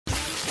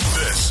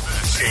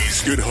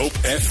UK's Good Hope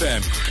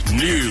FM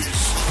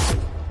News.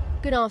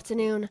 Good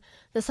afternoon.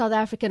 The South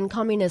African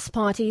Communist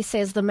Party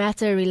says the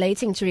matter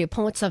relating to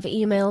reports of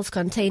emails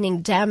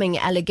containing damning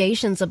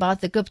allegations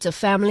about the Gupta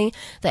family,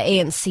 the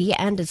ANC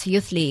and its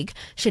youth league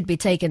should be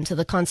taken to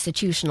the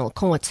Constitutional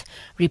Court.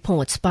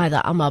 Reports by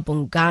the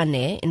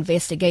Amabungane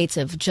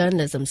Investigative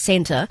Journalism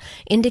Centre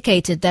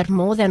indicated that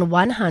more than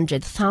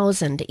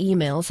 100,000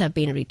 emails have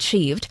been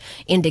retrieved,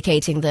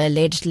 indicating the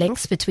alleged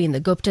links between the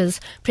Guptas,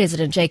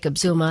 President Jacob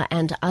Zuma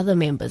and other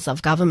members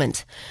of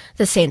government.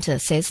 The centre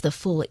says the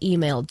full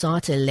email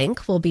data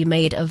link will be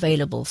made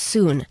available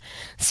soon.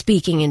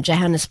 Speaking in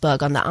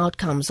Johannesburg on the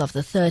outcomes of the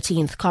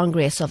 13th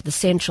Congress of the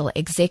Central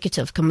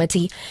Executive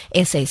Committee,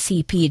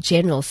 SACP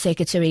General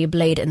Secretary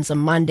Blade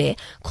Nzimande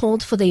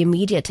called for the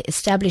immediate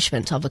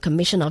establishment of a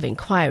commission of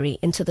inquiry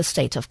into the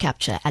state of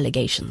capture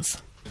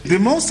allegations. The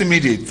most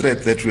immediate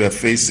threat that we are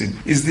facing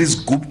is these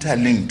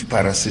Gupta-linked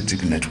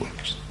parasitic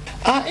networks.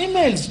 Are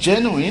emails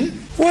genuine?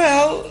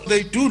 Well,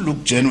 they do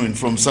look genuine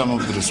from some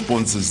of the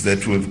responses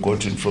that we've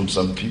gotten from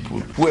some people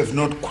who have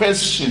not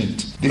questioned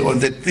the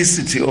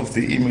authenticity of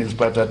the emails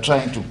but are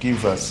trying to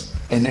give us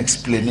an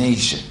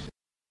explanation.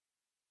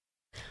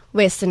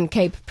 Western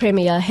Cape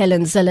Premier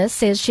Helen Zille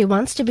says she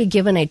wants to be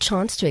given a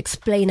chance to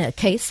explain her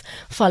case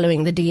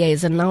following the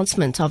DA's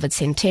announcement of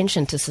its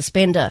intention to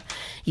suspend her.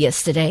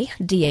 Yesterday,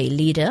 DA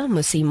leader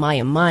Musi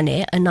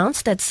Mayamane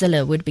announced that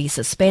Zille would be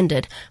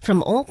suspended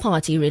from all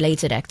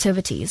party-related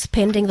activities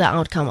pending the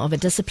outcome of a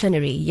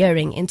disciplinary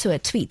hearing into her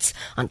tweets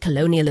on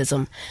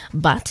colonialism.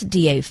 But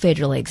DA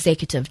Federal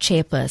Executive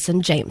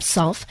Chairperson James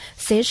Self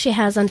says she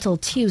has until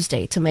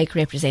Tuesday to make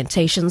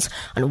representations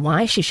on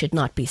why she should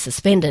not be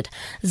suspended.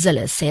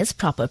 Zille says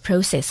proper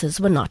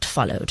processes were not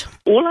followed.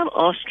 All I'm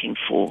asking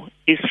for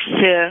is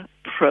fair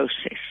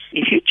process.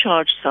 If you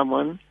charge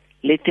someone,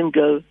 let them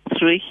go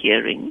through a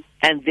hearing,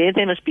 and then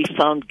they must be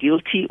found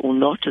guilty or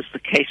not, as the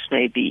case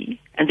may be,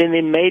 and then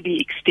there may be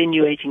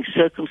extenuating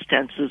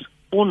circumstances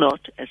or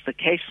not, as the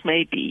case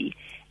may be,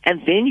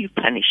 and then you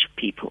punish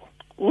people.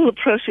 All the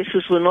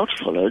processes were not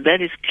followed.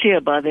 That is clear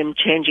by them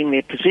changing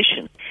their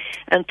position.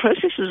 And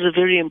processes are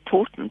very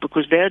important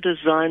because they are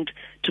designed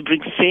to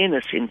bring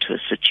fairness into a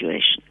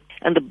situation.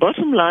 And the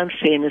bottom line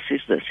fairness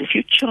is this: if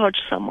you charge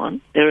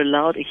someone, they're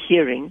allowed a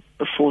hearing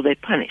before they're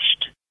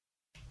punished.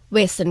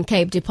 Western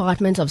Cape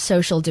Department of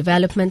Social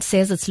Development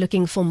says it's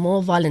looking for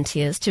more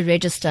volunteers to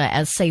register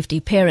as safety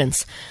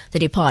parents. The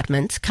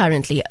department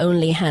currently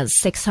only has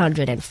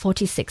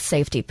 646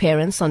 safety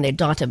parents on their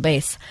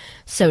database.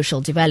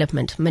 Social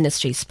Development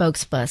Ministry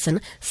spokesperson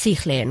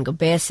Sihle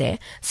Ngobese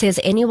says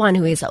anyone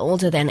who is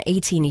older than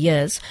 18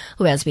 years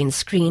who has been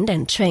screened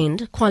and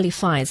trained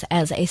qualifies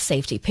as a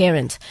safety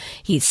parent.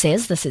 He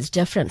says this is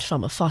different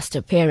from a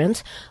foster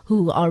parent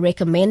who are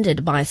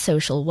recommended by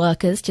social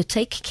workers to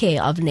take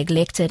care of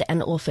neglected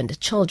and orphaned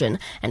children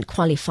and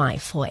qualify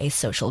for a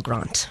social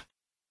grant.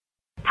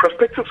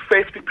 Prospective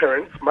safety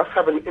parents must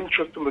have an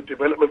interest in the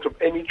development of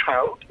any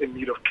child in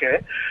need of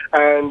care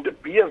and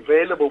be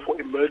available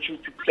for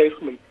emergency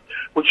placements,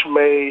 which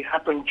may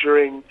happen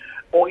during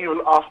or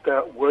even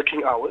after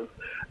working hours.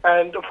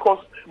 And of course,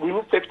 we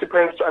need safety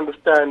parents to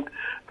understand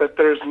that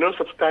there is no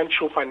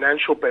substantial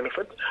financial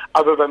benefit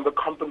other than the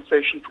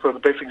compensation for the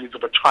basic needs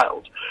of a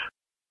child.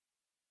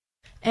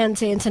 And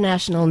to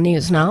international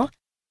news now,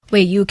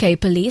 where UK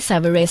police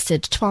have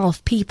arrested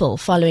 12 people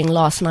following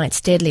last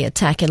night's deadly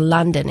attack in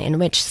London, in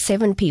which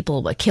 7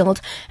 people were killed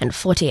and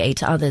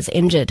 48 others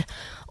injured.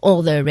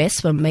 All the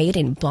arrests were made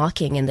in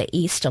Barking in the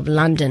east of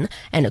London,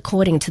 and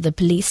according to the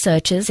police,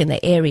 searches in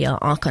the area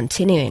are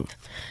continuing.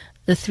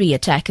 The 3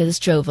 attackers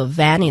drove a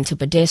van into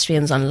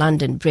pedestrians on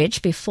London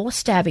Bridge before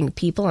stabbing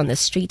people on the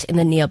street in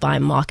the nearby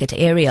market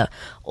area.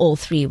 All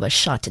 3 were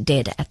shot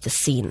dead at the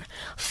scene.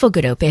 For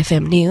Good Hope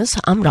FM News,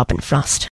 I'm Robin Frost.